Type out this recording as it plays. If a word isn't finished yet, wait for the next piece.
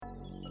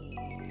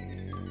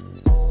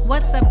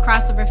What's up,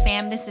 Crossover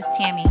fam? This is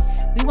Tammy.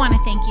 We want to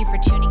thank you for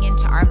tuning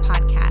into our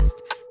podcast.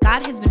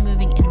 God has been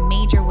moving in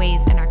major ways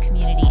in our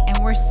community,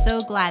 and we're so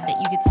glad that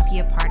you get to be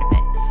a part of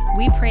it.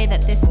 We pray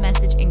that this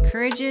message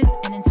encourages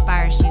and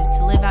inspires you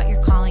to live out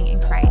your calling in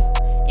Christ.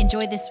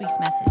 Enjoy this week's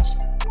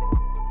message.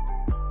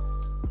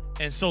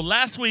 And so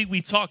last week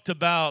we talked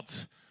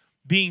about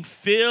being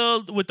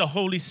filled with the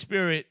Holy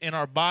Spirit and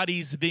our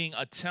bodies being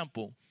a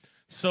temple.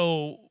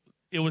 So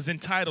it was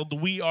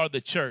entitled, We Are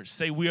the Church.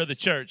 Say, we are the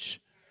church.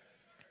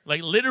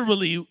 Like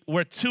literally,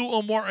 where two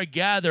or more are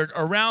gathered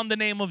around the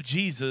name of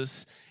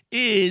Jesus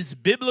is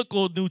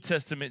biblical New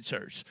Testament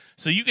church.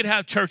 So you could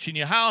have church in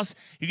your house.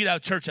 You could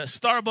have church at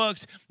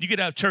Starbucks. You could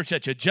have church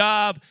at your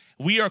job.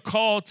 We are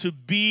called to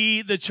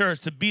be the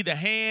church, to be the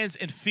hands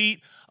and feet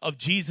of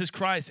Jesus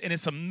Christ. And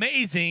it's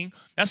amazing.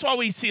 That's why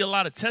we see a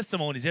lot of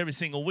testimonies every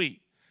single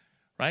week,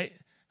 right?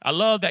 I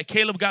love that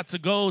Caleb got to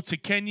go to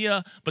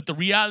Kenya, but the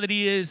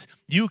reality is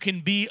you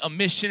can be a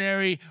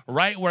missionary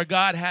right where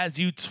God has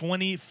you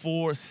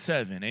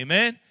 24/7.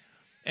 Amen?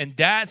 And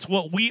that's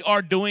what we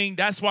are doing.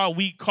 That's why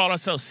we call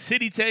ourselves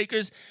city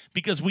takers,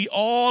 because we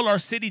all are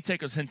city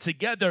takers. And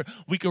together,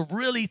 we could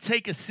really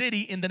take a city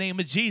in the name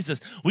of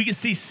Jesus. We can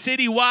see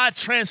citywide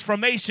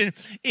transformation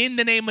in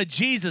the name of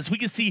Jesus. We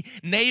can see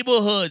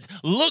neighborhoods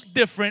look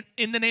different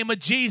in the name of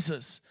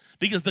Jesus,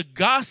 because the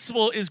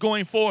gospel is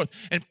going forth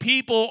and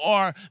people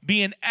are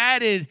being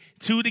added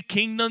to the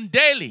kingdom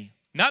daily.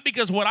 Not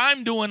because what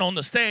I'm doing on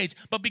the stage,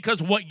 but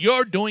because what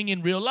you're doing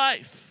in real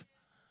life.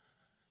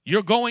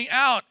 You're going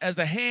out as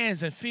the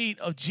hands and feet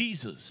of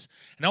Jesus.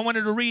 And I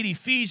wanted to read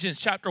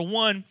Ephesians chapter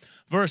 1,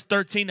 verse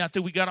 13. I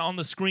think we got it on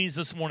the screens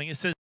this morning. It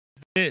says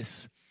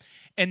this: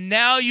 "And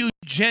now you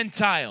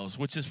Gentiles,"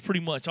 which is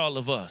pretty much all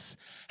of us,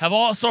 "have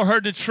also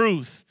heard the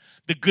truth,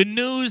 the good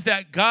news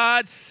that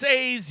God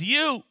saves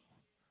you.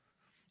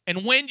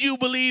 And when you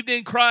believed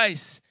in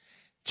Christ,"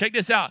 check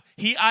this out,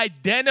 "He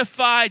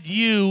identified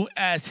you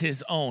as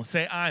his own."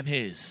 Say, I'm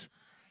his.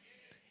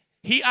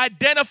 He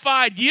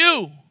identified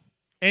you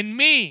and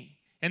me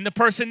and the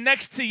person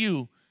next to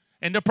you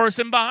and the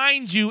person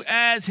behind you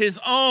as his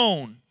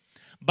own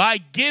by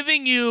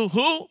giving you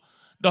who?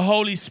 The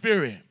Holy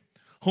Spirit,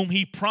 whom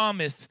he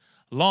promised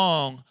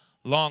long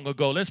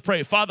ago. Let's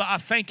pray. Father, I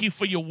thank you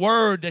for your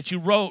word that you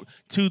wrote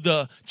to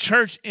the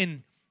church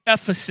in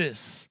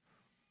Ephesus.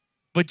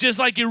 But just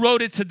like you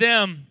wrote it to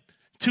them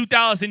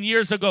 2,000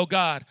 years ago,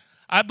 God,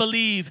 I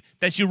believe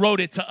that you wrote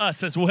it to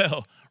us as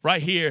well,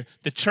 right here,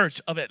 the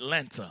church of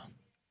Atlanta.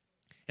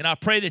 And I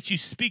pray that you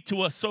speak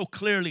to us so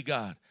clearly,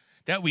 God,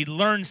 that we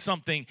learn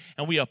something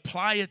and we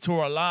apply it to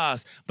our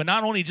lives. But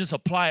not only just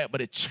apply it, but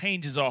it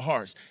changes our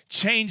hearts,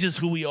 changes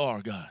who we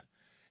are, God.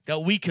 That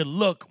we could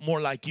look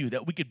more like you,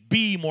 that we could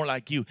be more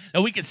like you,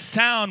 that we could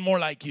sound more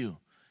like you,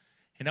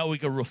 and that we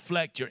could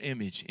reflect your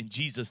image. In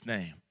Jesus'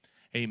 name,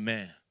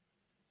 amen.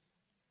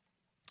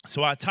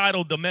 So I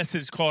titled the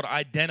message called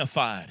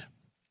Identified.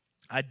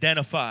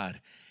 Identified.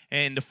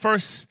 And the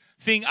first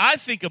thing I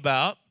think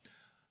about,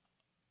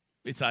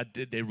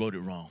 they wrote it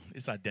wrong.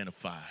 It's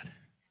identified.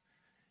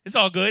 It's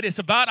all good. It's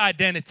about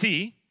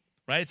identity,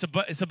 right?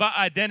 It's about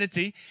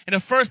identity. And the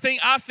first thing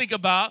I think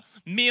about,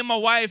 me and my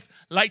wife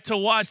like to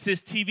watch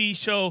this TV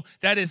show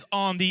that is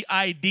on the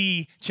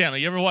ID channel.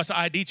 You ever watch the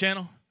ID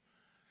channel?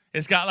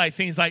 It's got like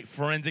things like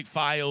Forensic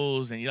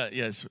Files, and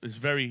it's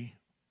very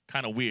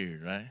kind of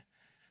weird, right?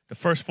 The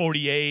First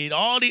 48,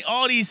 all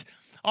these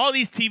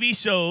TV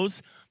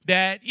shows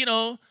that,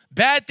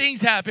 bad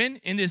things happen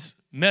in this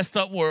messed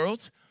up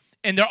world,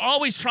 and they're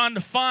always trying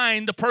to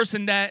find the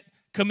person that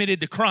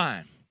committed the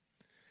crime.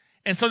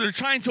 And so they're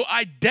trying to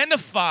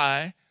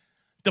identify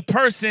the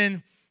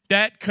person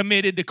that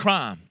committed the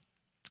crime.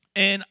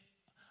 And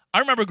I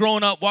remember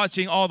growing up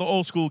watching all the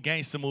old school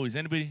gangster movies.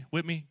 Anybody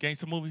with me?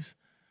 Gangster movies?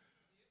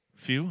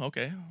 Few?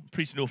 Okay. I'm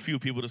preaching to a few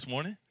people this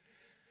morning.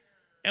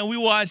 And we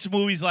watched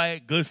movies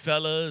like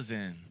Goodfellas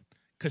and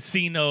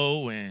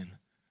Casino and,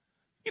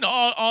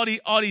 all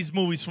these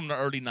movies from the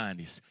early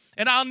 90s.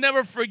 And I'll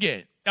never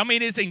forget. I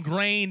mean, it's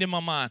ingrained in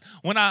my mind.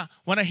 When I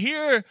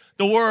hear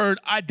the word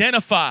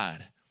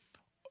identified,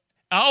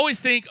 I always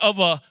think of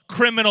a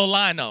criminal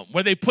lineup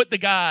where they put the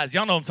guys,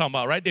 y'all know what I'm talking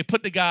about, right? They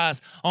put the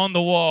guys on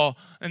the wall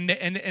and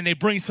they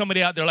bring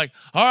somebody out there like,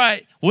 all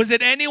right, was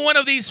it any one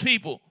of these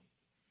people?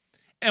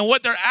 And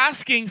what they're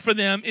asking for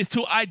them is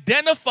to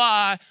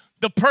identify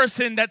the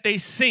person that they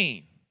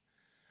seen,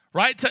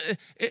 right?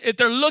 If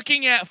they're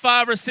looking at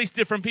 5 or 6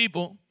 different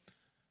people,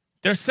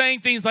 they're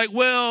saying things like,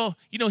 well,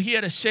 he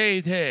had a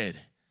shaved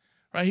head,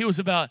 right? He was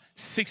about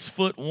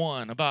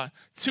 6'1", about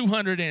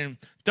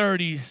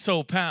 230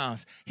 so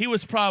pounds. He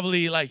was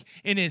probably like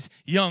in his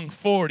young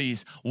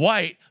 40s,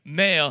 white,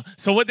 male.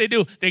 So what they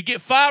do, they get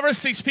 5 or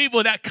 6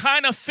 people that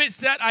kind of fits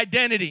that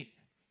identity,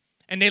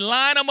 and they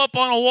line them up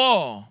on a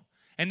wall.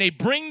 And they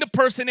bring the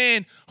person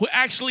in who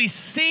actually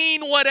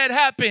seen what had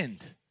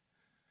happened.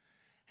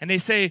 And they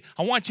say,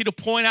 I want you to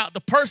point out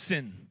the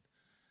person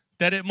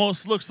that it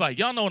most looks like.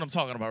 Y'all know what I'm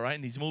talking about, right,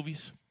 in these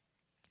movies?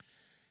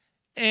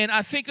 And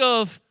I think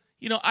of,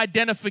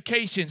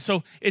 identification.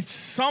 So it's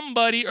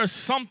somebody or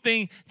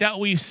something that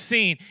we've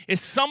seen.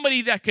 It's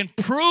somebody that can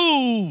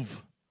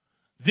prove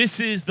this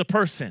is the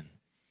person.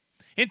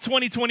 In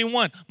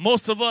 2021,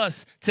 most of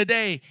us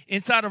today,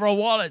 inside of our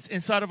wallets,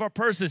 inside of our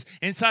purses,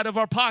 inside of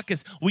our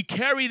pockets, we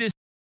carry this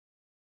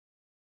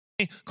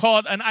thing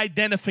called an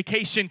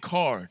identification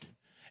card,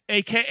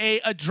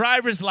 aka a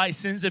driver's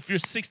license if you're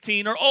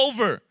 16 or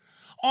over.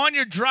 On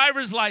your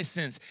driver's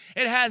license,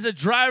 it has a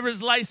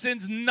driver's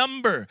license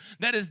number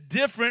that is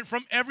different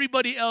from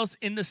everybody else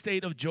in the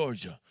state of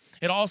Georgia.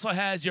 It also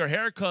has your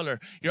hair color,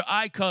 your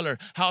eye color,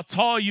 how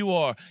tall you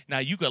are. Now,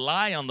 you could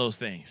lie on those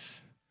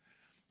things,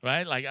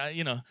 right? Like,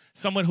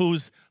 someone who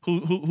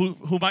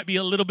might be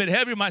a little bit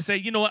heavier might say,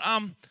 you know what,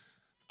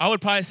 I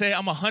would probably say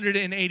I'm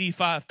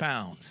 185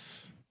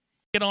 pounds.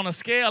 Get on a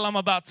scale, I'm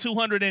about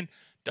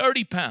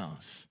 230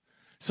 pounds.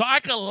 So I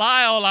could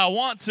lie all I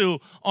want to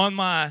on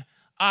my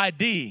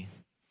ID.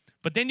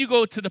 But then you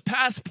go to the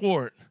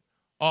passport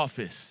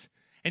office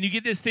and you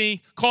get this thing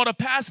called a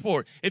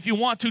passport. If you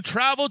want to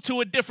travel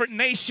to a different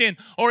nation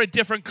or a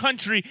different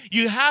country,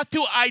 you have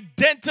to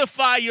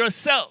identify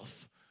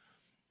yourself.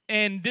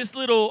 And this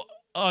little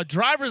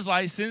driver's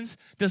license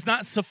does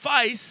not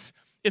suffice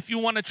if you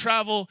want to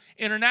travel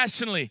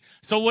internationally.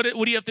 So what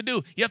do you have to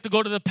do? You have to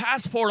go to the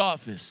passport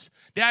office.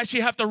 They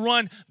actually have to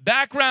run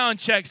background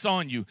checks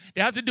on you.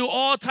 They have to do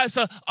all types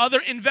of other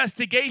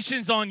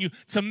investigations on you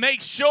to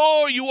make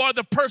sure you are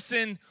the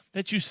person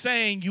that you're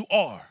saying you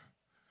are.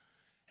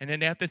 And then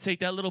they have to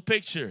take that little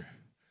picture.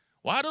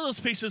 Why do those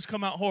pictures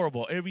come out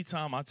horrible every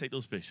time I take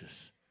those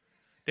pictures?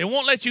 They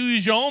won't let you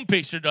use your own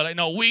picture. They're like,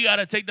 no, we got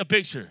to take the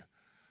picture.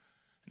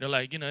 They're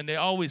like, and they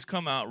always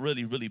come out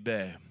really, really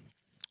bad.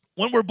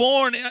 When we're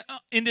born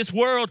in this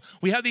world,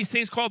 we have these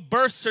things called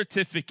birth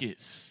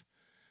certificates,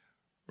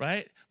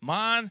 right?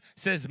 Mine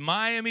says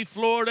Miami,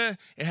 Florida.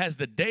 It has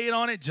the date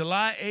on it,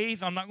 July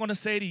 8th. I'm not going to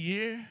say the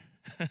year.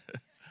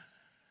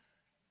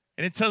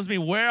 And it tells me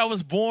where I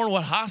was born,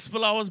 what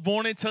hospital I was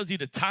born in. It tells you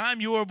the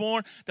time you were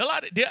born.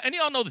 Any of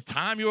y'all know the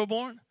time you were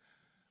born?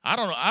 I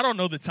don't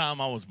know the time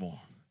I was born.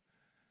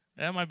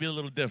 That might be a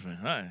little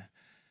different. All right.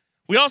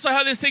 We also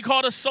have this thing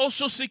called a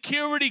Social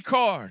Security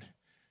card.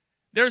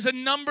 There's a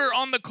number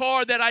on the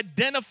card that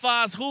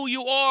identifies who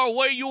you are,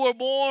 where you were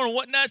born,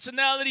 what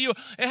nationality you are.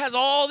 It has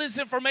all this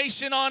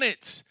information on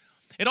it.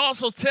 It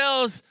also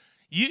tells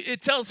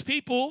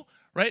people,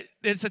 right,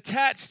 it's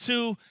attached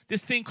to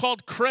this thing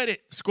called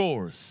credit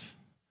scores.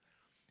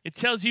 It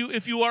tells you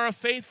if you are a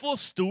faithful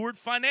steward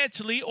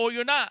financially or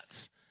you're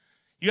not.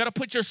 You got to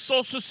put your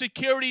Social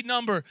Security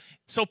number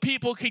so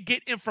people could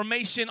get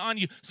information on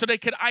you, so they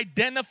could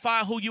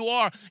identify who you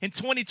are. In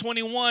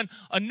 2021,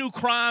 a new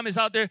crime is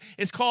out there.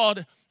 It's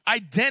called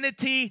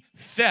identity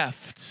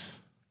theft,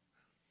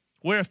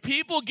 where if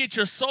people get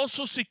your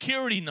Social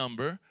Security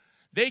number,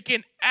 they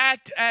can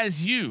act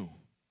as you.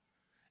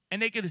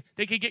 And they could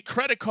get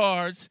credit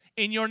cards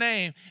in your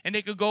name, and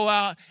they could go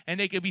out and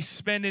they could be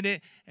spending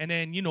it, and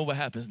then you know what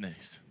happens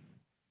next.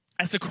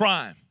 That's a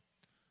crime.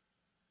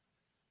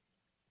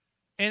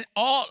 And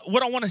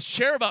what I want to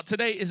share about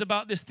today is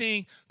about this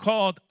thing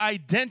called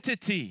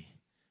identity.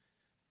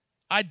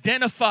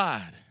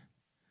 Identified.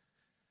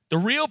 The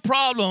real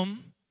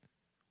problem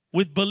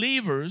with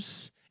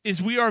believers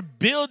is we are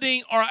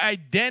building our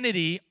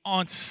identity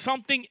on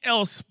something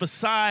else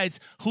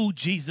besides who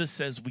Jesus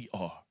says we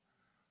are.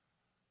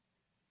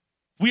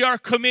 We are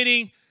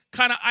committing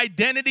kind of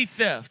identity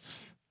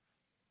thefts.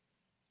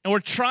 And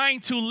we're trying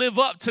to live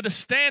up to the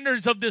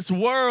standards of this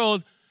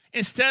world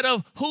instead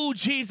of who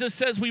Jesus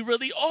says we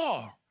really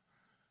are.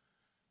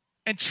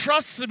 And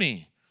trust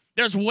me,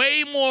 there's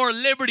way more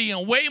liberty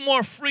and way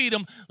more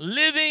freedom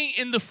living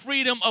in the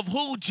freedom of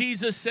who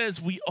Jesus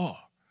says we are.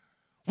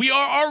 We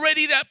are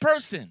already that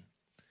person.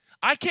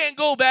 I can't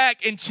go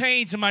back and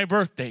change my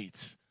birth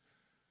dates.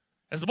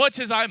 As much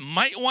as I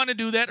might want to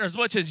do that, or as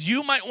much as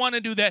you might want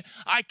to do that,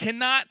 I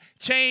cannot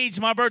change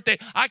my birthday.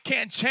 I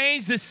can't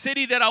change the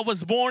city that I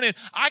was born in.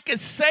 I can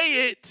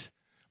say it,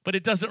 but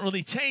it doesn't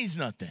really change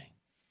nothing.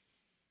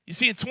 You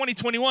see, in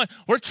 2021,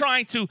 we're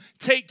trying to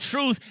take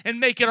truth and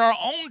make it our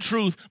own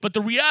truth. But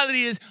the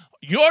reality is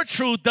your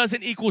truth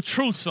doesn't equal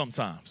truth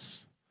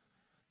sometimes.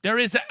 There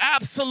is an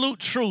absolute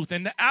truth,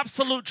 and the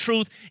absolute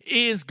truth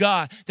is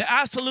God. The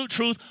absolute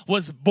truth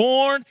was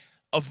born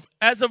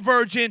as a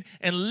virgin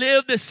and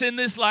lived the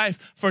sinless life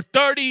for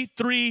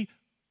 33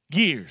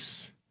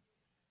 years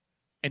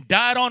and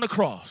died on the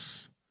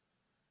cross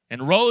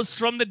and rose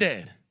from the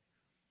dead.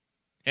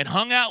 And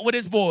hung out with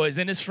his boys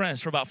and his friends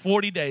for about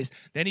 40 days.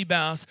 Then he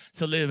bounced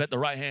to live at the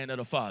right hand of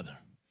the Father.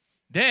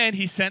 Then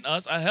he sent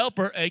us a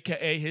helper,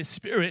 a.k.a. his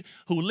Spirit,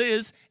 who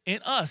lives in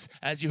us,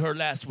 as you heard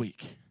last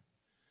week.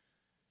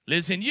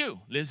 Lives in you,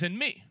 lives in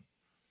me.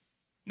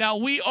 Now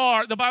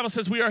the Bible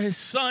says we are his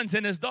sons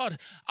and his daughters.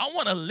 I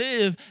want to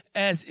live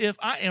as if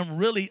I am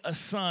really a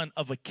son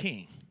of a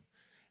king.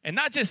 And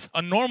not just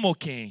a normal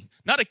king,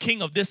 not a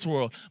king of this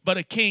world, but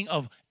a king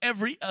of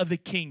every other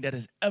king that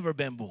has ever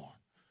been born.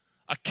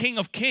 A king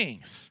of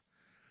kings.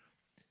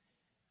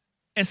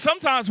 And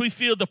sometimes we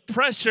feel the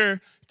pressure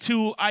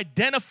to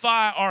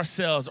identify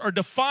ourselves or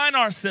define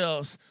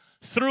ourselves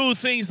through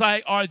things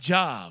like our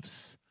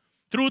jobs,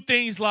 through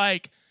things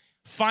like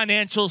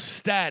financial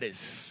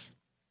status.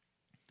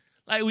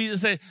 Like we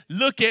say,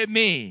 look at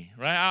me,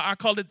 right? I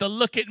call it the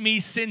look at me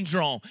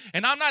syndrome.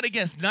 And I'm not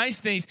against nice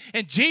things,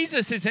 and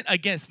Jesus isn't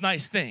against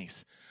nice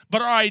things.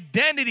 But our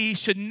identity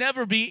should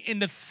never be in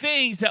the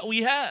things that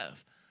we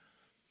have.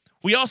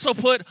 We also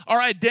put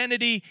our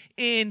identity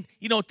in,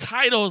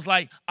 titles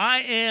like I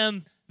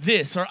am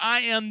this or I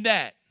am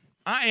that.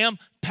 I am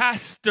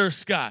Pastor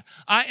Scott.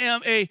 I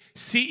am a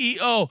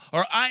CEO,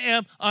 or I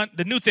am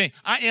the new thing.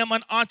 I am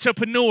an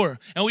entrepreneur.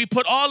 And we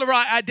put all of our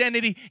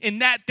identity in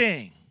that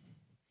thing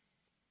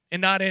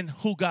and not in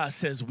who God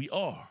says we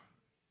are.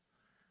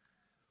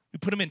 We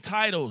put them in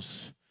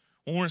titles.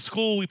 When we're in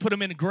school, we put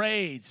them in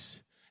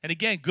grades. And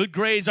again, good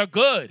grades are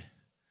good.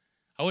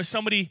 I wish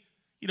somebody,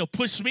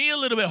 pushed me a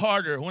little bit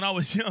harder when I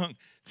was young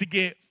to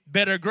get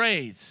better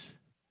grades.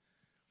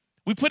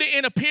 We put it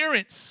in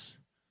appearance.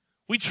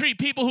 We treat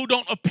people who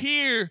don't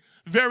appear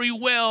very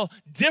well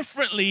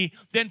differently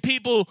than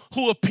people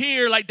who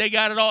appear like they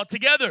got it all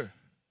together.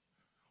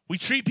 We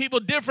treat people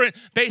different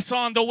based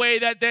on the way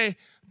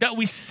that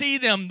we see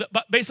them,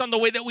 based on the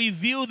way that we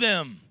view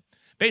them,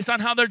 based on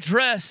how they're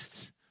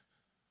dressed,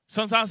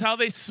 sometimes how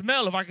they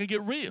smell, if I could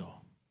get real.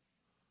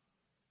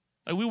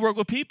 Like we work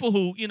with people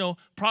who,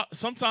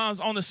 sometimes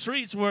on the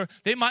streets where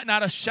they might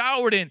not have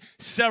showered in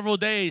several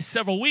days,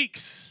 several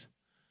weeks,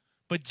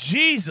 but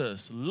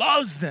Jesus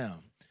loves them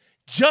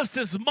just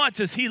as much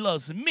as he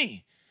loves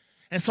me.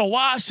 And so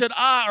why should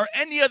I or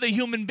any other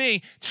human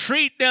being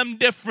treat them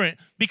different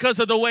because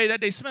of the way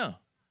that they smell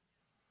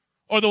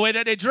or the way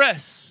that they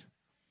dress?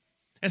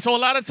 And so a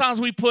lot of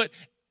times we put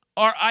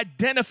our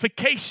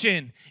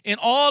identification in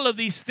all of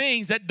these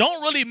things that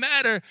don't really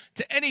matter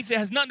to anything,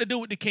 has nothing to do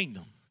with the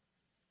kingdom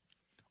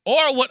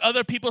or what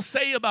other people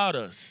say about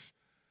us.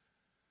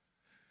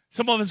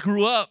 Some of us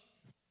grew up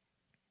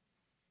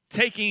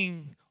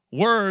taking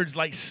words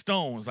like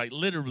stones, like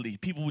literally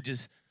people would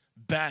just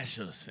bash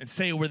us and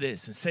say we're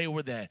this and say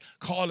we're that,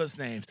 call us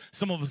names.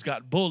 Some of us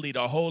got bullied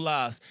our whole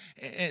lives,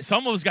 and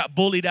some of us got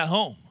bullied at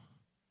home.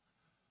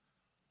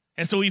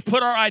 And so we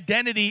put our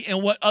identity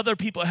in what other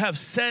people have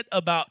said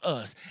about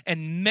us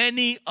and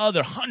many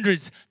other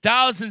hundreds,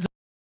 thousands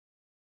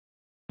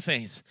of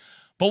things.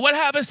 But what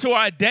happens to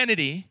our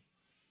identity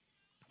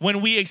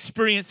when we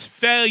experience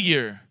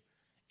failure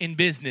in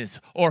business,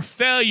 or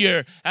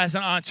failure as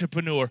an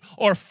entrepreneur,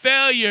 or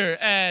failure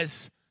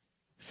as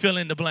fill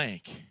in the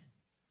blank,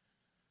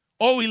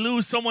 or we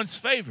lose someone's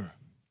favor?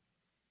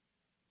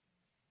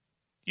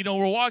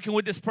 We're walking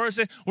with this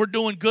person, we're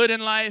doing good in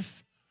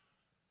life,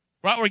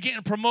 right? We're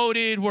getting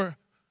promoted, we're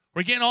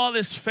getting all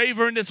this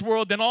favor in this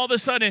world, then all of a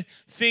sudden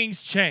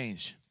things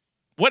change.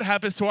 What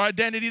happens to our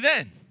identity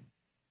then?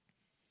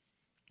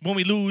 When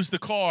we lose the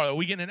car, or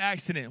we get in an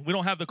accident, we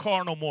don't have the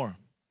car no more.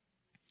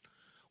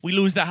 We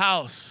lose the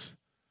house.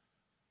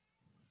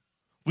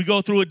 We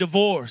go through a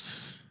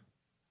divorce.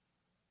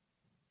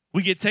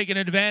 We get taken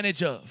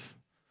advantage of.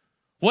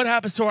 What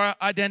happens to our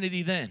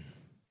identity then?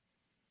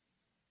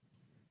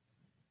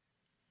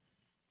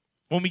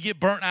 When we get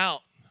burnt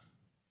out,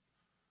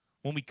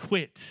 when we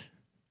quit,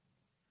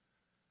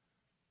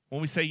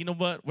 when we say, you know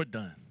what, we're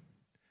done.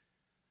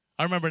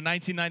 I remember in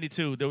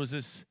 1992, there was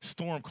this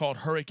storm called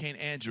Hurricane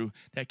Andrew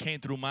that came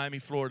through Miami,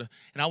 Florida,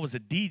 and I was a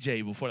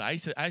DJ before that. I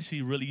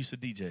actually really used to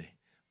DJ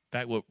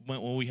back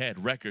when we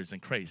had records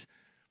and crates.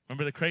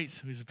 Remember the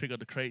crates? We used to pick up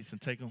the crates and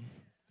take them.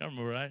 I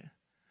remember, right?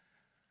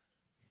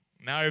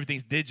 Now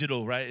everything's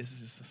digital, right? It's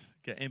just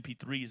got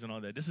MP3s and all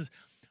that. This is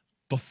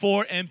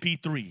before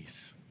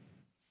MP3s.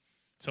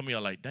 Some of y'all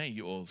are like, dang,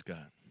 you old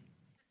Scott.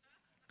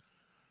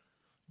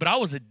 But I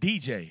was a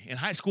DJ. In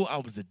high school, I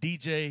was a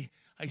DJ.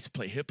 I used to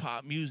play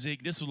hip-hop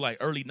music. This was like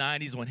early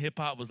 90s when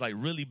hip-hop was like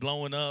really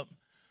blowing up,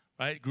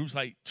 right? Groups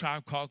like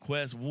Tribe Called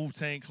Quest,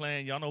 Wu-Tang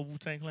Clan. Y'all know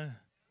Wu-Tang Clan?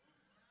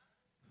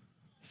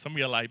 Some of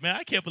y'all are like, man,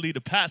 I can't believe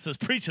the pastor's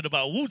preaching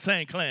about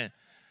Wu-Tang Clan.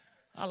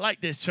 I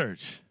like this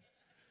church.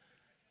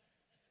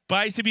 But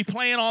I used to be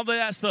playing all of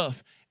that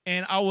stuff.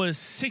 And I was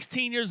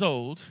 16 years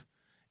old,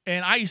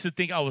 and I used to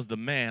think I was the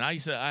man. I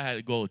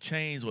had gold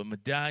chains with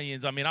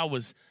medallions. I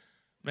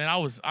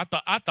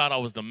thought I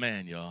was the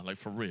man, y'all, like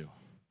for real.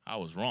 I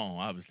was wrong,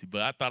 obviously,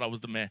 but I thought I was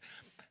the man.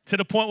 To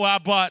the point where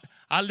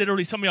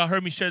some of y'all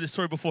heard me share this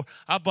story before.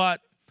 I bought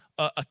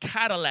a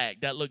Cadillac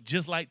that looked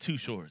just like Too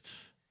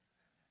Shorts.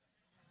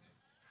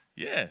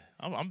 Yeah,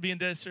 I'm being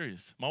dead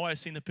serious. My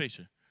wife's seen the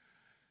picture.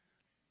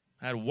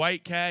 I had a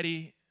white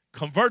caddy,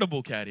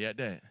 convertible caddy at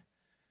that.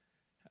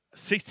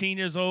 16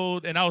 years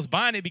old, and I was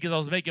buying it because I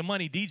was making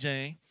money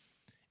DJing.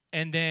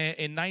 And then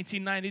in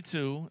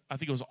 1992, I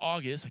think it was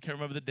August, I can't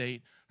remember the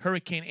date,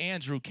 Hurricane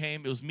Andrew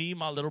came. It was me,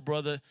 my little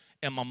brother,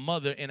 and my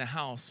mother in a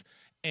house,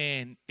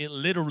 and it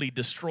literally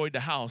destroyed the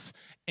house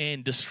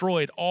and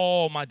destroyed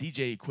all my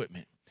DJ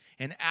equipment.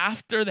 And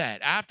after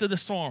that, after the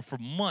storm, for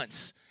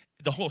months,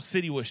 the whole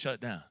city was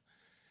shut down.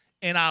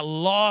 And I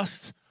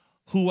lost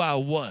who I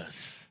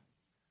was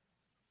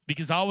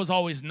because I was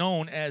always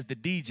known as the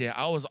DJ.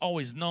 I was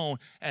always known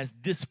as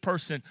this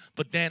person.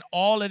 But then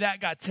all of that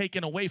got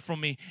taken away from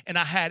me, and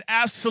I had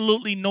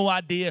absolutely no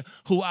idea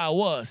who I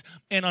was.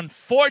 And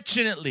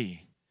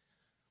unfortunately,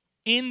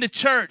 in the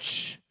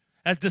church,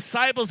 as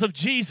disciples of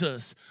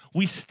Jesus,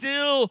 we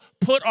still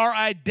put our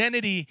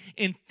identity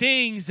in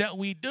things that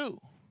we do.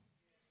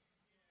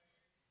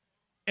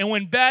 And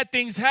when bad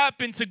things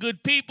happen to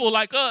good people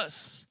like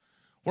us,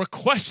 we're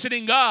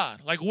questioning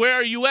God. Like, where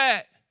are you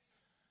at?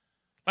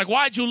 Like,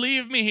 why'd you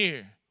leave me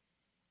here?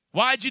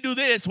 Why'd you do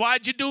this?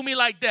 Why'd you do me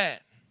like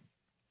that?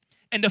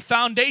 And the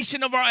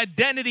foundation of our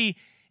identity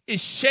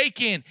is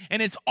shaken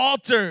and it's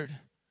altered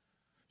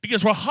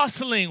because we're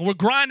hustling, we're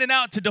grinding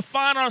out to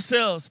define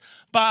ourselves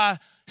by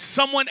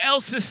someone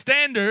else's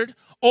standard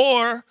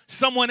or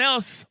someone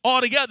else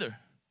altogether.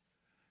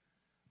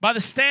 By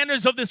the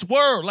standards of this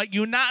world, like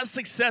you're not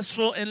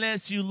successful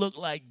unless you look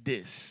like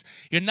this.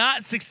 You're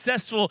not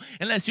successful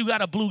unless you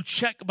got a blue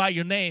check by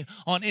your name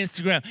on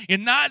Instagram. You're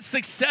not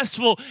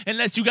successful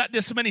unless you got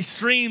this many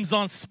streams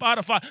on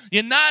Spotify.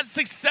 You're not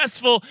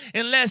successful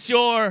unless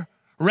your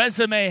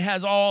resume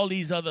has all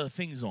these other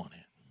things on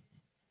it.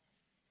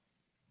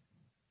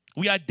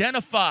 We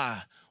identify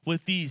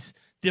with these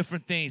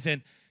different things,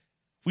 and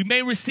we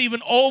may receive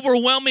an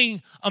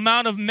overwhelming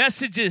amount of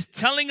messages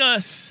telling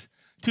us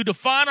to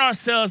define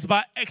ourselves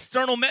by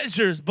external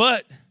measures.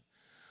 But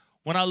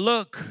when I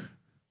look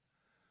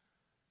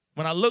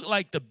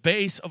like the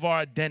base of our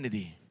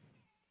identity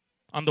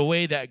on the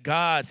way that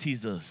God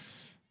sees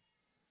us,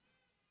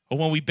 or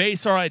when we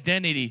base our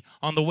identity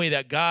on the way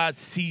that God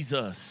sees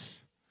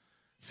us,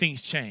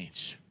 things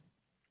change.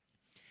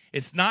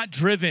 It's not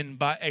driven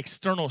by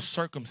external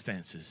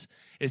circumstances.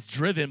 It's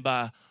driven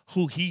by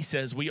who He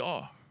says we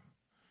are.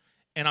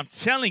 And I'm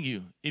telling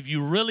you, if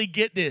you really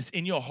get this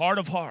in your heart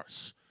of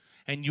hearts,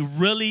 and you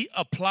really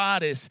apply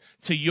this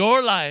to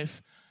your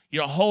life,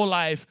 your whole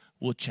life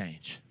will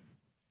change.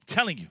 I'm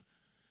telling you,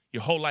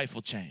 your whole life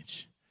will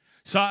change.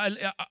 So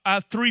I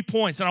have 3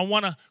 points, and I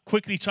want to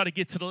quickly try to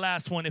get to the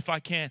last one if I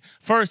can.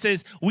 First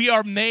is, we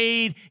are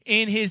made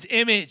in His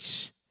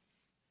image,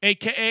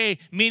 a.k.a.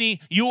 meaning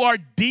you are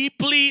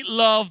deeply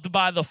loved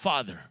by the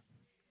Father.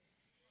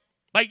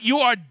 Like, you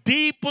are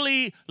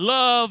deeply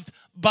loved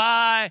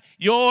by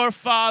your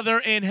Father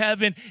in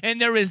heaven, and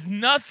there is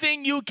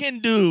nothing you can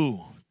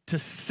do to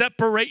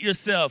separate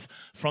yourself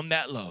from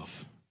that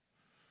love.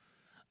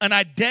 An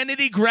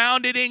identity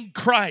grounded in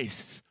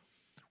Christ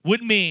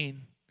would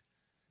mean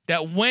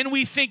that when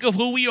we think of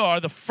who we are,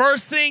 the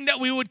first thing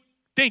that we would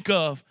think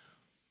of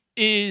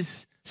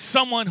is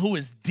someone who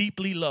is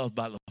deeply loved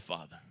by the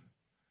Father.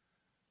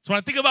 So when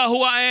I think about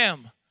who I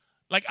am,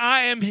 like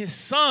I am His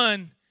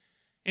son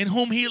in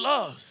whom He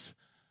loves.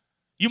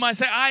 You might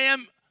say, I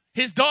am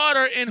His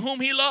daughter in whom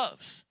He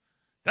loves.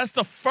 That's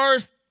the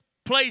first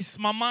place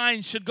my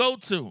mind should go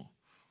to.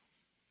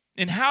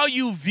 And how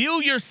you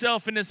view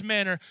yourself in this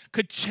manner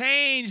could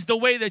change the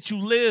way that you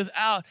live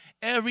out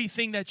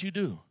everything that you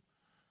do.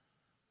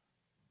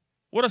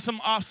 What are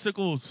some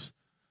obstacles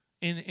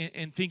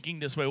in thinking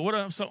this way? What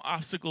are some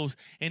obstacles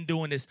in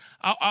doing this?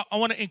 I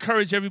want to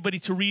encourage everybody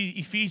to read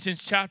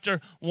Ephesians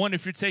chapter 1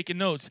 if you're taking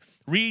notes.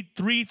 Read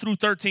 3 through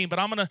 13, but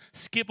I'm going to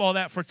skip all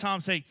that for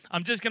time's sake.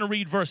 I'm just going to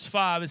read verse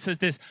 5. It says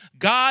this: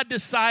 God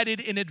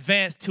decided in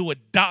advance to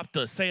adopt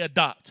us. Say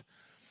adopt.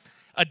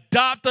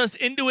 Adopt us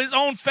into His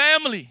own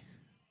family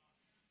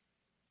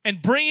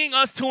and bringing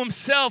us to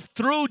Himself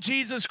through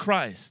Jesus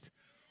Christ.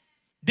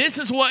 This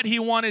is what He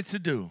wanted to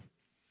do,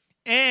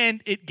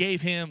 and it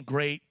gave Him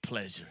great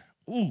pleasure.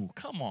 Ooh,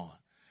 come on.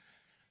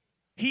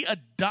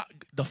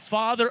 The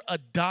Father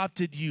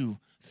adopted you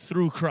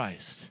through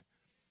Christ.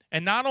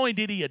 And not only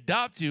did He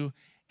adopt you,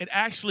 it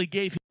actually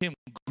gave Him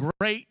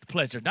great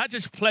pleasure. Not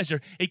just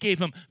pleasure, it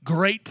gave Him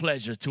great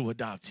pleasure to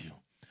adopt you.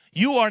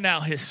 You are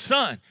now His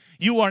son.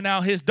 You are now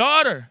His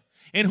daughter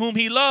in whom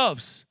He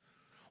loves.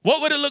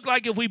 What would it look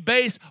like if we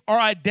base our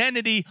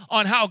identity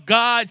on how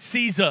God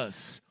sees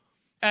us?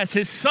 As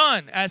His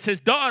son, as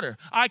His daughter.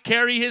 I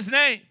carry His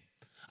name.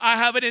 I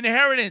have an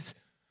inheritance.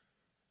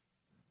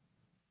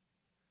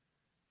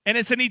 And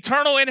it's an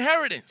eternal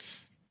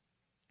inheritance.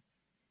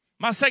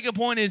 My second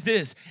point is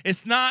this: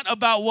 it's not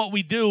about what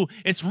we do,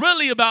 it's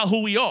really about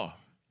who we are.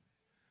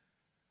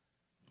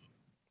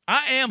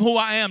 I am who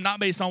I am, not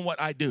based on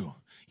what I do.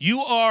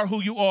 You are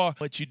who you are,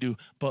 what you do,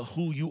 but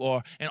who you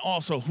are, and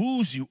also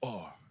whose you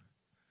are.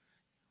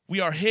 We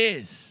are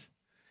His.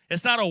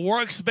 It's not a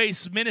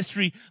works-based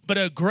ministry, but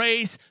a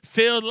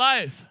grace-filled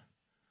life.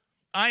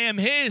 I am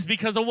His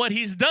because of what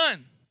He's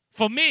done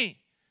for me.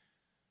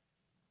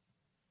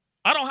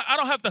 I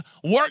don't have to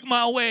work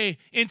my way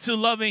into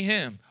loving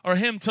Him or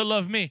Him to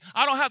love me.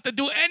 I don't have to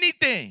do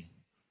anything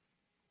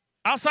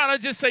outside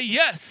of just say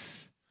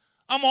yes.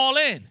 I'm all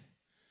in.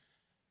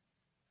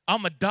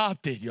 I'm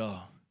adopted,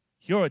 y'all.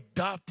 You're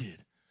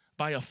adopted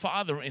by a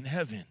Father in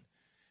heaven.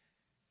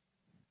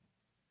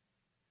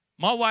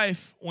 My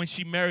wife, when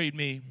she married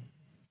me,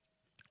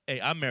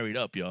 hey, I married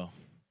up, y'all.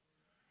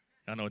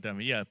 Y'all know what that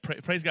means. Yeah,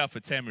 praise God for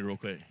Tammy real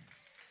quick.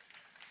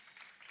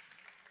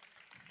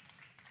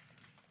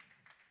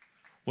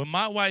 When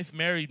my wife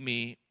married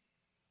me,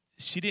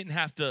 she didn't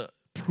have to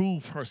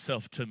prove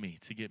herself to me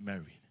to get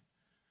married.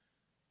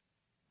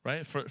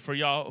 Right? For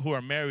y'all who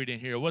are married in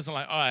here, it wasn't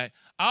like, all right,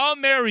 I'll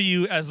marry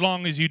you as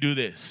long as you do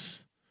this.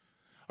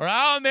 Or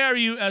I'll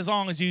marry you as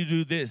long as you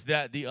do this,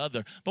 that, the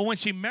other. But when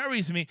she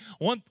marries me,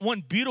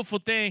 one beautiful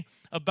thing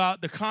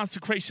about the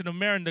consecration of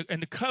marriage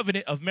and the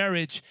covenant of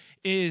marriage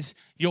is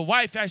your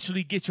wife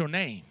actually gets your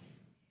name.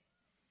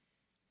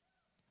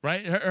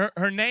 Right?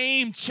 Her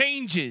name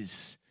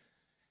changes.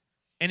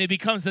 And it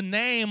becomes the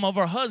name of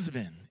her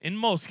husband. In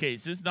most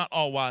cases, not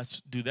all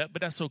wives do that,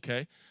 but that's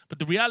okay. But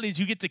the reality is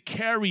you get to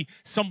carry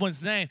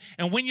someone's name.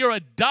 And when you're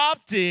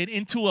adopted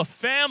into a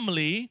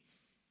family,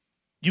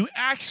 you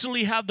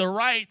actually have the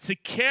right to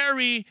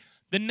carry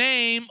the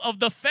name of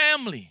the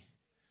family.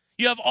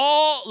 You have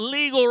all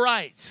legal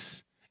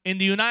rights in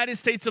the United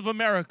States of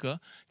America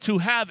to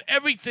have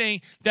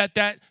everything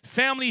that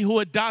family who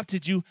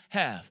adopted you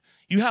have.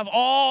 You have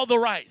all the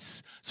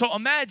rights. So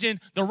imagine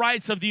the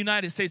rights of the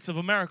United States of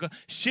America.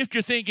 Shift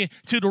your thinking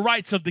to the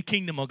rights of the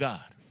kingdom of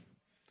God.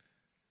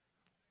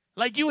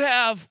 Like you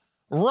have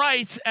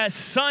rights as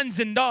sons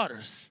and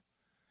daughters.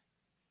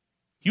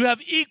 You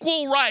have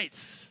equal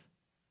rights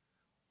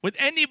with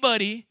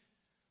anybody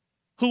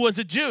who was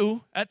a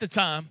Jew at the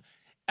time.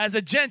 As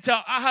a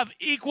Gentile, I have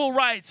equal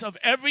rights of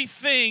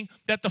everything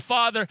that the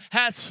Father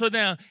has for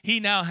them, He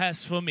now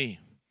has for me.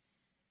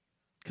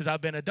 Because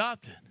I've been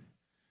adopted.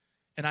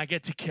 And I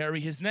get to carry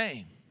His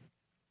name.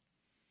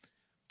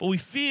 But we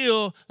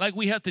feel like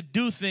we have to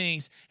do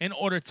things in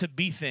order to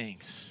be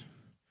things.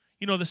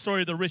 You know the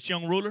story of the rich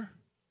young ruler?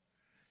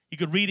 You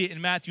could read it in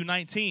Matthew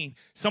 19.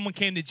 Someone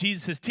came to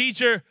Jesus, his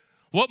teacher,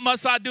 what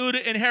must I do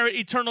to inherit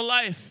eternal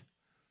life?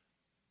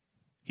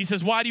 He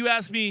says, why do you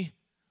ask me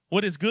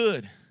what is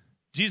good?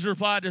 Jesus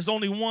replied, there's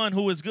only one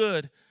who is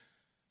good.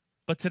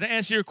 But to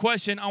answer your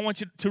question, I want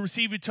you to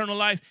receive eternal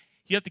life.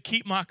 You have to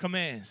keep my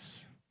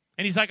commands.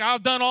 And he's like,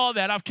 I've done all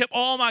that. I've kept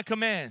all my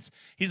commands.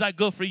 He's like,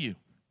 good for you.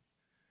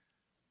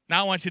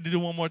 Now I want you to do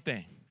one more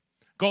thing.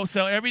 Go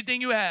sell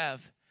everything you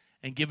have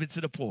and give it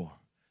to the poor.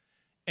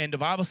 And the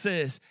Bible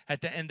says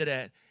at the end of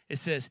that, it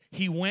says,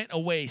 he went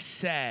away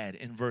sad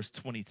in verse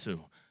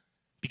 22.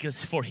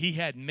 Because for he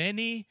had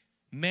many,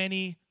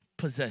 many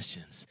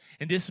possessions.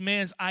 And this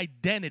man's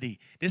identity,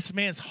 this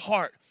man's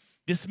heart,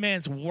 this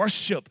man's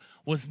worship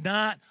was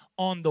not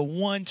on the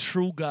one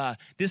true God.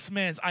 This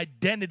man's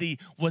identity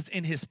was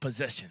in his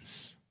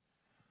possessions.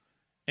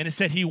 And it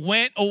said he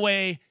went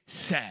away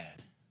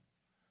sad.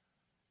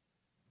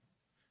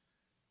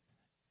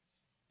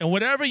 And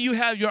whatever you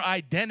have your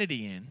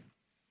identity in,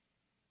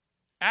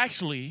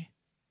 actually,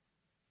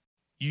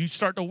 you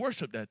start to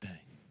worship that thing.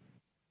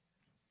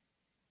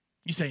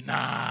 You say, nah,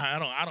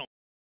 I don't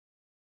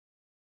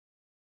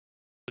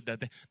that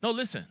thing. No,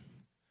 listen.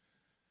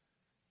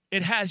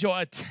 It has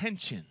your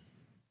attention.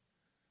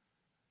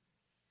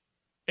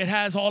 It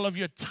has all of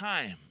your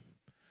time.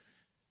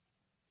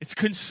 It's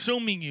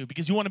consuming you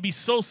because you want to be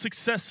so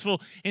successful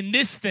in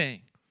this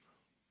thing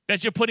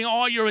that you're putting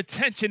all your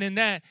attention in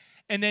that.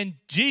 And then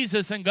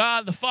Jesus and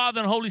God, the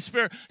Father and Holy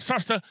Spirit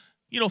starts to,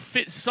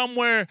 fit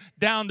somewhere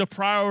down the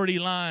priority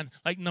line,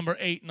 like number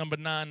 8, number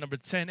 9, number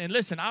 10. And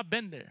listen, I've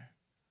been there.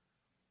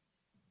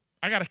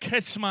 I got to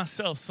catch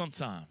myself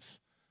sometimes.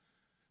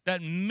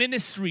 That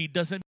ministry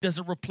doesn't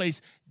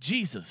replace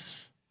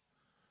Jesus.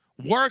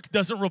 Work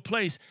doesn't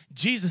replace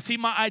Jesus. See,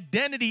 my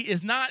identity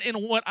is not in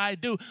what I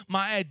do.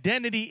 My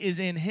identity is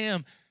in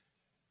Him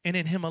and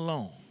in Him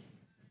alone.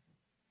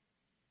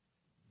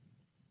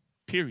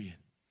 Period.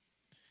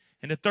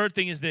 And the third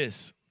thing is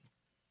this.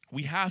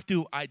 We have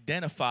to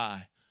identify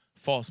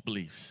false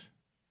beliefs.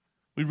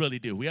 We really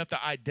do. We have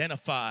to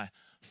identify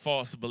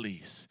false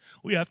beliefs.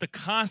 We have to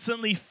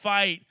constantly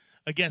fight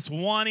against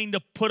wanting to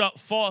put up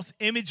false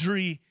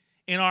imagery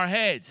in our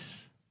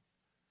heads.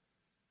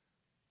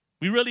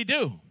 We really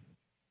do.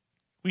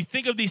 We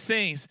think of these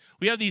things.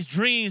 We have these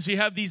dreams. We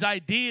have these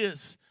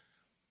ideas.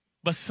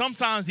 But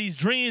sometimes these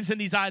dreams and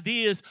these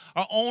ideas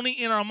are only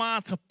in our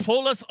mind to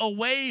pull us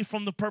away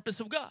from the purpose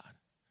of God.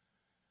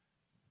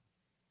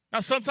 Now,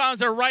 sometimes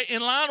they're right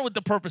in line with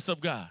the purpose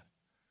of God.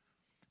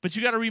 But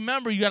you got to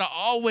remember, you got to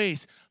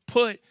always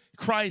put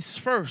Christ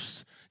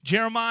first.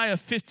 Jeremiah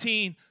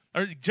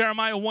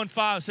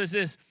 1:5 says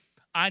this,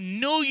 I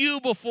knew you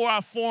before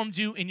I formed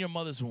you in your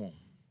mother's womb.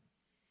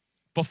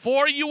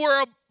 Before you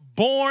were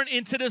born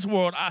into this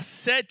world, I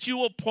set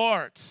you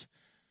apart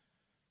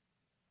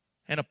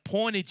and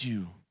appointed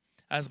you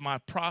as my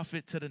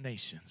prophet to the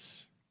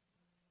nations.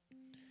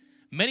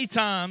 Many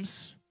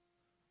times,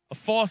 a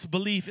false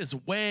belief is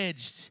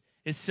wedged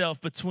itself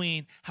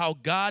between how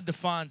God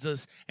defines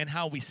us and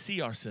how we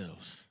see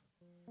ourselves.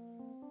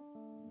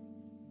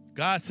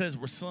 God says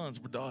we're sons,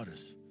 we're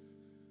daughters.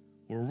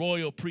 We're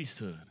royal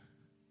priesthood.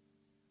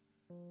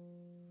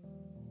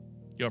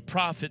 You're a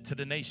prophet to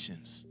the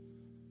nations.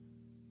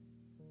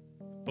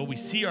 But we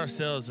see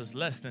ourselves as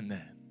less than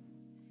that.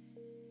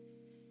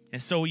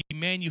 And so we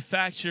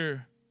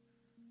manufacture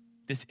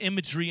this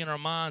imagery in our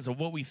minds of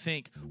what we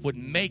think would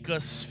make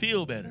us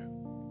feel better.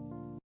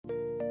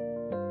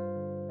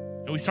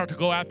 And And we start to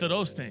go after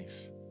those things.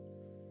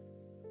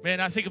 Man,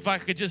 I think if I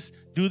could just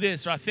do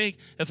this, or I think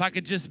if I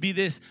could just be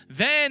this,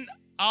 then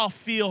I'll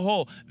feel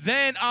whole.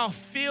 Then I'll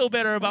feel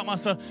better about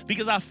myself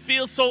because I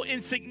feel so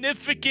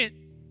insignificant.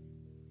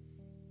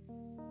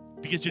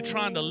 Because you're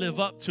trying to live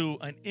up to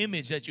an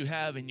image that you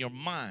have in your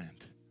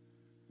mind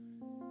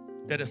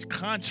that is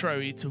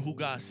contrary to who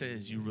God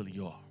says you really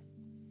are.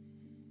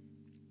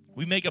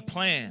 We make a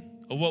plan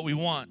of what we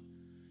want,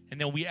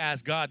 and then we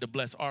ask God to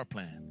bless our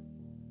plan.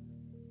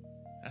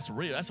 That's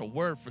real. That's a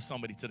word for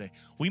somebody today.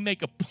 We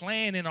make a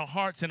plan in our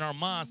hearts and our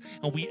minds,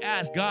 and we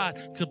ask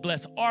God to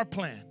bless our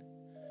plan.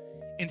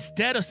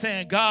 Instead of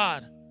saying,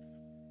 God,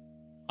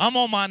 I'm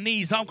on my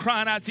knees, I'm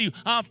crying out to you,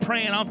 I'm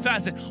praying, I'm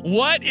fasting.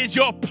 What is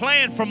your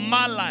plan for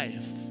my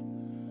life?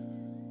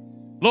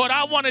 Lord,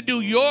 I want to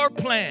do your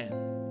plan.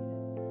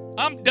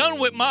 I'm done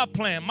with my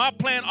plan. My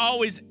plan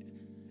always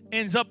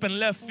ends up in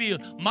left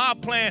field. My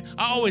plan,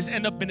 I always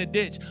end up in a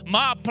ditch.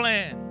 My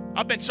plan,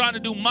 I've been trying to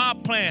do my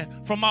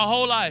plan for my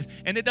whole life,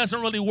 and it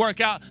doesn't really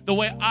work out the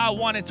way I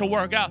want it to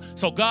work out.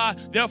 So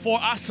God, therefore,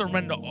 I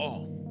surrender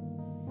all.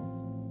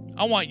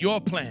 I want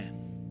your plan.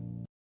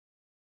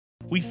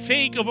 We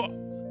think of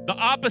the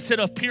opposite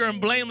of pure and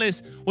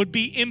blameless would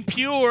be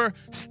impure,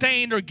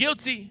 stained, or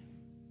guilty.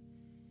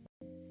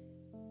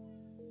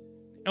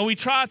 And we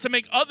try to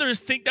make others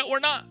think that we're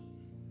not.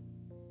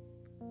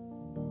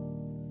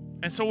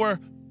 And so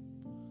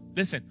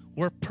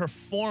we're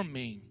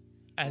performing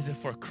as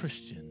if we're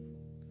Christian.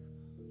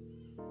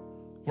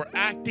 We're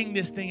acting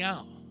this thing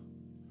out.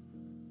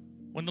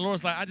 When the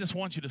Lord's like, I just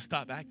want you to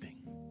stop acting.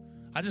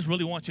 I just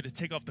really want you to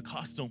take off the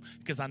costume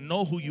because I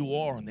know who you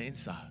are on the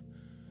inside.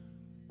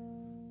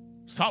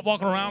 Stop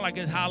walking around like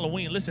it's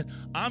Halloween. Listen,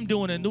 I'm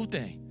doing a new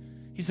thing.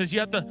 He says you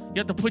have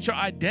to put your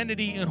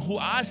identity in who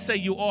I say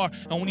you are.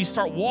 And when you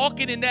start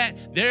walking in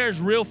that, there's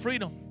real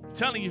freedom. I'm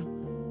telling you,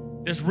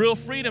 there's real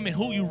freedom in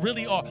who you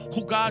really are,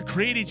 who God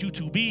created you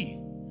to be.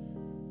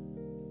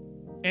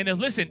 And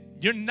listen,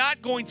 you're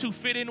not going to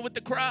fit in with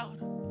the crowd.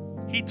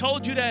 He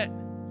told you that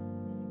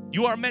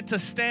you are meant to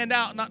stand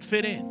out, not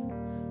fit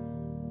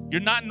in.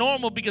 You're not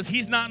normal because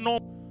he's not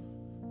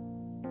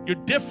normal.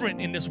 You're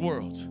different in this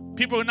world.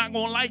 People are not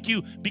going to like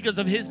you because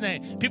of his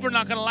name. People are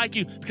not going to like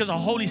you because of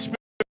Holy Spirit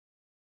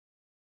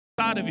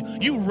inside of you.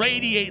 You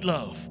radiate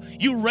love.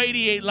 You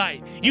radiate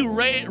light. You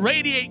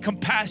radiate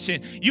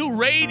compassion. You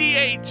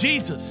radiate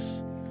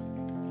Jesus.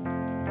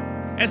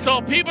 And so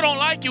if people don't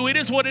like you, it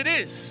is what it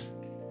is.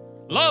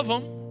 Love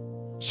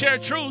them, share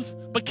truth,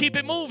 but keep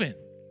it moving.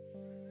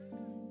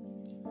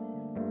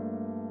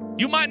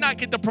 You might not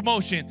get the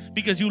promotion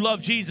because you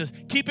love Jesus.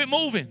 Keep it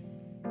moving.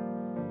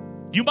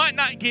 You might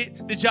not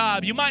get the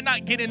job. You might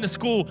not get into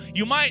school.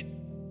 You might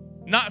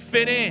not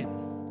fit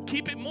in.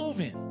 Keep it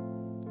moving.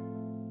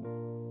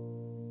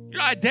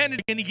 Your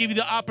identity can give you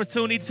the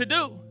opportunity to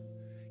do.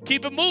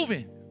 Keep it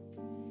moving.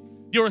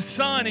 You're a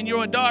son and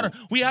you're a daughter.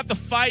 We have to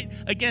fight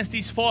against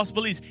these false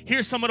beliefs.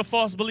 Here's some of the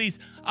false beliefs.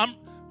 I'm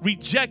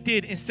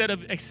rejected instead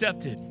of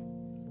accepted.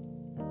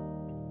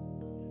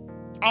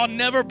 I'll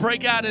never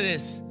break out of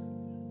this.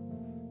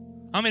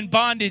 I'm in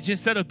bondage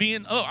instead of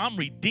being, I'm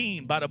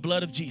redeemed by the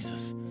blood of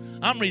Jesus.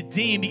 I'm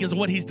redeemed because of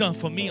what he's done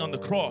for me on the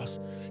cross.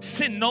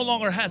 Sin no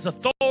longer has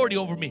authority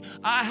over me.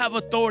 I have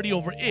authority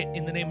over it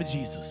in the name of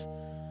Jesus.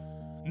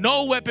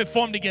 No weapon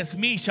formed against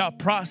me shall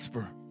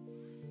prosper.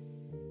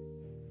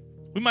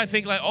 We might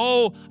think like,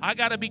 I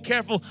got to be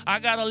careful. I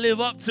got to live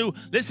up to.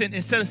 Listen,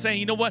 instead of saying,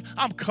 you know what?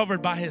 I'm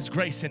covered by his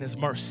grace and his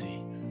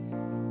mercy.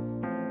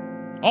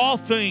 All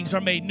things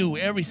are made new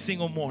every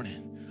single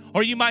morning.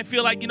 Or you might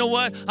feel like, you know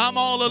what? I'm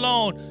all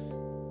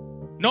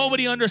alone.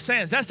 Nobody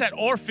understands. That's that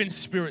orphan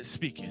spirit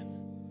speaking.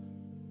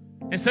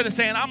 Instead of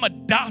saying, I'm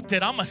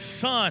adopted, I'm a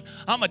son,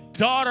 I'm a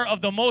daughter of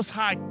the Most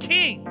High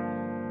King.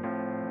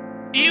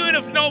 Even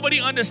if nobody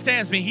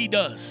understands me, he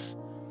does.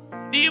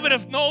 Even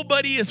if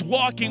nobody is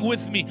walking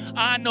with me,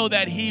 I know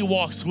that he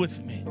walks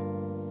with me.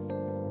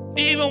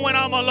 Even when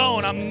I'm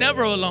alone, I'm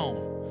never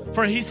alone.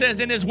 For he says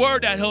in his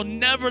word that he'll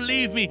never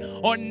leave me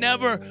or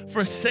never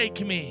forsake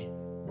me.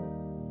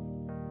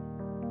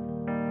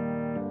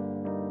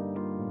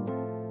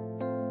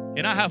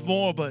 And I have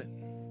more, but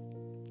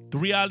the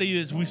reality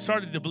is we've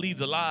started to believe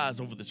the lies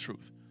over the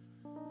truth.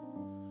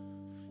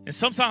 And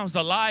sometimes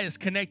the lie is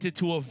connected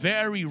to a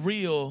very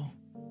real,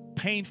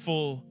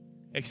 painful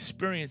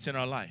experience in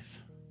our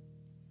life.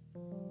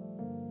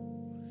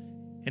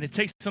 And it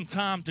takes some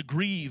time to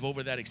grieve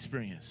over that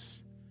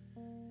experience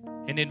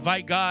and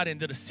invite God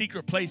into the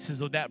secret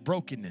places of that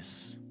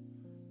brokenness.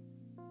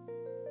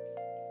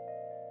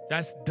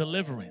 That's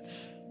deliverance.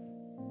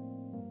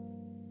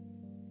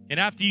 And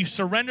after you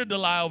surrender the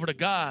lie over to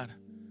God,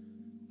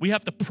 we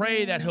have to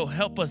pray that he'll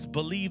help us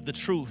believe the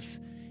truth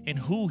in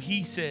who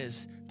he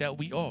says that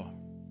we are.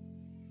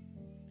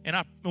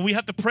 And we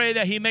have to pray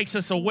that he makes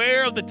us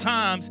aware of the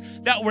times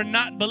that we're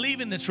not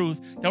believing the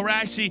truth, that we're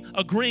actually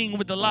agreeing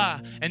with the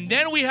lie. And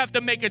then we have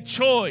to make a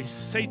choice.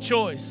 Say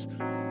choice.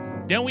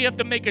 Then we have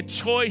to make a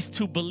choice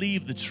to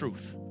believe the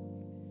truth,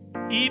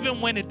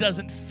 even when it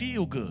doesn't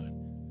feel good.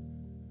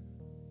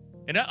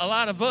 And a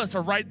lot of us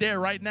are right there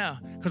right now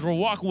because we're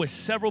walking with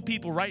several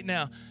people right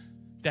now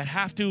that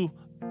have to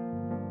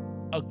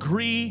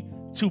agree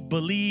to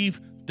believe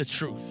the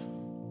truth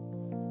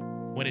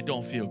when it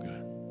don't feel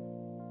good.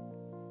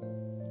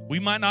 We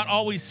might not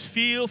always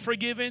feel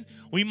forgiven.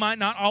 We might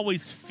not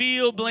always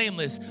feel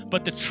blameless.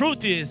 But the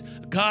truth is,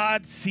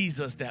 God sees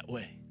us that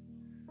way.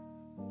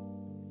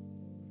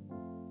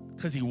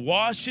 Because he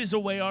washes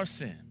away our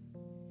sin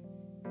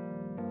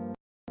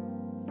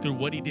through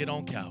what he did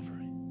on Calvary.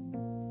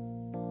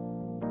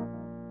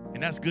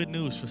 And that's good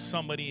news for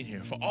somebody in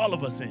here, for all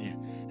of us in here.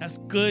 That's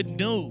good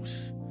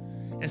news.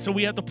 And so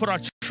we have to put our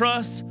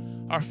trust,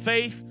 our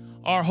faith,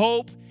 our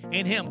hope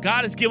in him.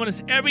 God has given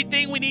us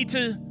everything we need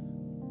to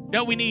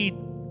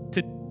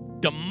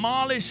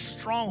demolish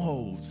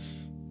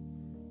strongholds,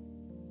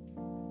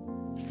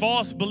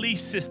 false belief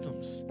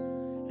systems,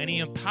 and he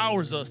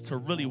empowers us to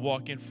really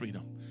walk in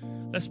freedom.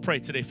 Let's pray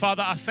today.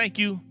 Father, I thank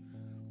you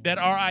that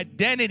our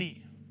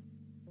identity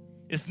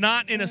is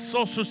not in a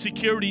social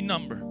security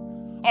number.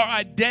 Our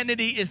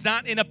identity is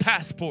not in a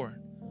passport.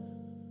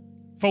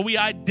 For we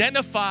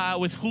identify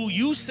with who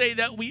you say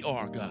that we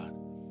are, God.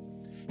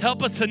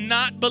 Help us to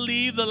not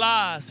believe the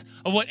lies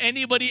of what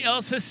anybody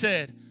else has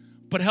said,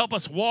 but help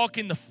us walk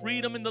in the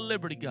freedom and the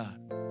liberty, God,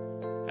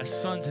 as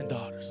sons and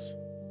daughters.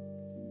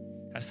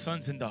 As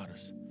sons and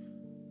daughters.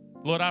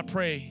 Lord, I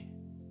pray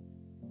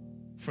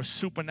for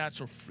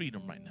supernatural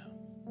freedom right now.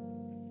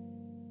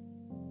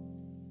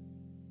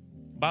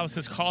 The Bible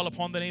says, call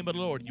upon the name of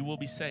the Lord, you will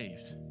be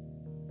saved.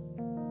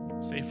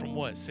 Saved from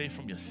what? Saved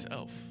from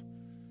yourself.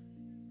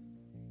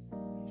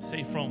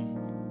 Saved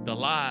from the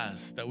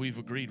lies that we've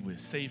agreed with.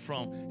 Saved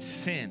from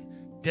sin,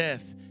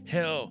 death,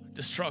 hell,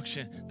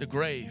 destruction, the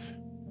grave.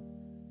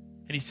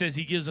 And he says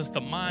he gives us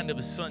the mind of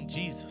his son,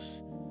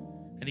 Jesus.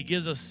 And he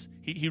gives us,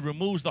 he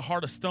removes the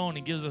heart of stone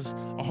and gives us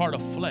a heart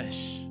of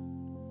flesh.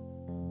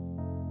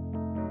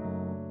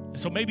 And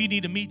so maybe you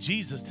need to meet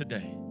Jesus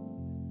today.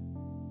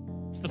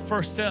 It's the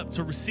first step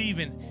to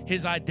receiving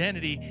his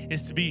identity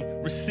is to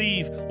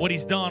receive what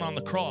he's done on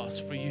the cross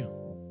for you.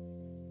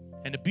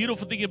 And the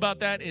beautiful thing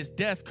about that is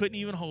death couldn't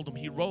even hold him.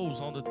 He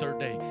rose on the third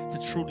day to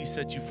truly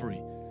set you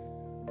free.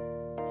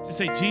 To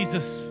say,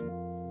 Jesus,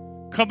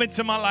 come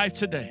into my life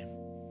today.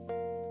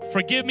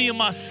 Forgive me of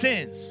my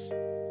sins.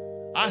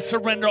 I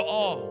surrender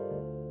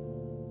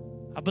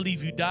all. I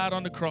believe you died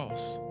on the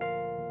cross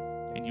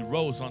and you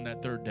rose on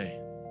that third day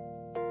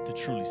to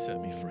truly set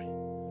me free.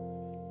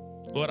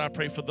 Lord, I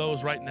pray for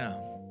those right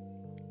now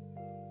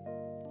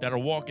that are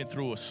walking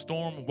through a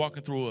storm,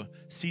 walking through a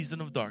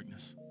season of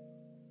darkness.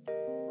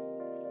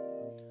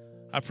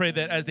 I pray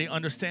that as they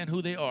understand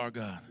who they are,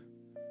 God,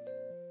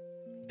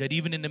 that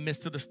even in the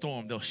midst of the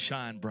storm, they'll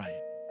shine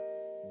bright.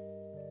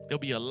 There'll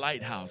be a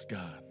lighthouse,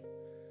 God,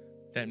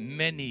 that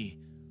many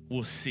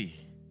will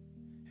see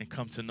and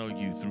come to know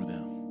you through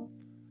them.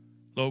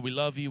 Lord, we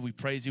love you, we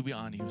praise you, we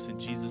honor you. It's in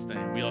Jesus'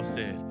 name. We all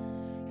said,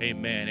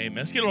 amen, amen.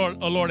 Let's give our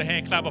Lord a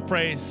hand clap of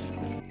praise.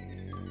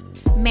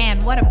 Man,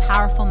 what a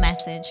powerful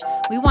message.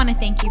 We want to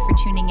thank you for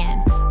tuning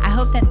in. I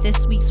hope that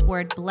this week's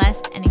word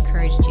blessed and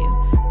encouraged you.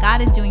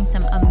 God is doing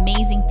some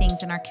amazing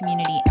things in our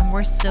community, and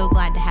we're so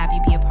glad to have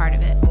you be a part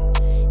of it.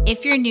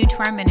 If you're new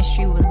to our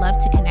ministry, we would love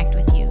to connect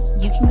with you.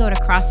 You can go to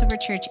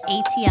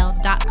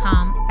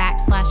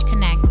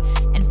crossoverchurchatl.com/connect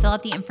and fill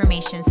out the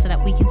information so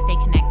that we can stay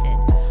connected.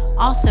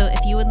 Also,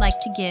 if you would like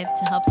to give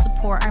to help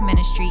support our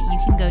ministry, you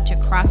can go to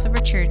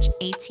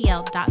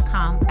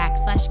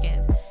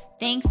crossoverchurchatl.com/give.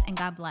 Thanks, and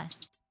God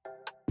bless.